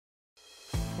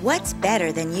What's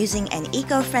better than using an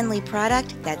eco-friendly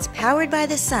product that's powered by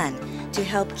the sun to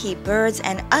help keep birds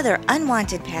and other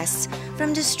unwanted pests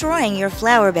from destroying your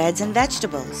flower beds and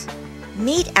vegetables?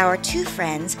 Meet our two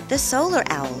friends, the solar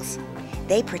owls.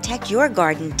 They protect your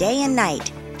garden day and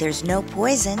night. There's no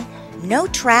poison, no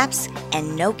traps,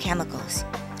 and no chemicals.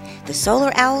 The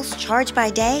solar owls charge by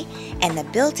day, and the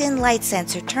built-in light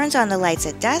sensor turns on the lights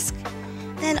at dusk,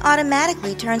 then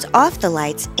automatically turns off the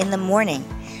lights in the morning.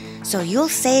 So you'll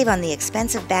save on the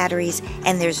expensive batteries,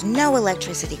 and there's no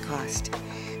electricity cost.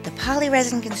 The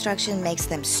polyresin construction makes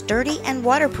them sturdy and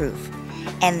waterproof,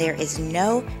 and there is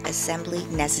no assembly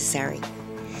necessary.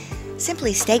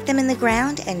 Simply stake them in the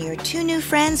ground, and your two new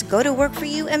friends go to work for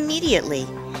you immediately.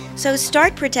 So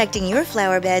start protecting your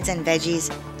flower beds and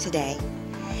veggies today.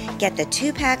 Get the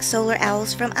 2-pack solar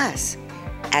owls from us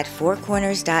at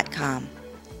fourcorners.com.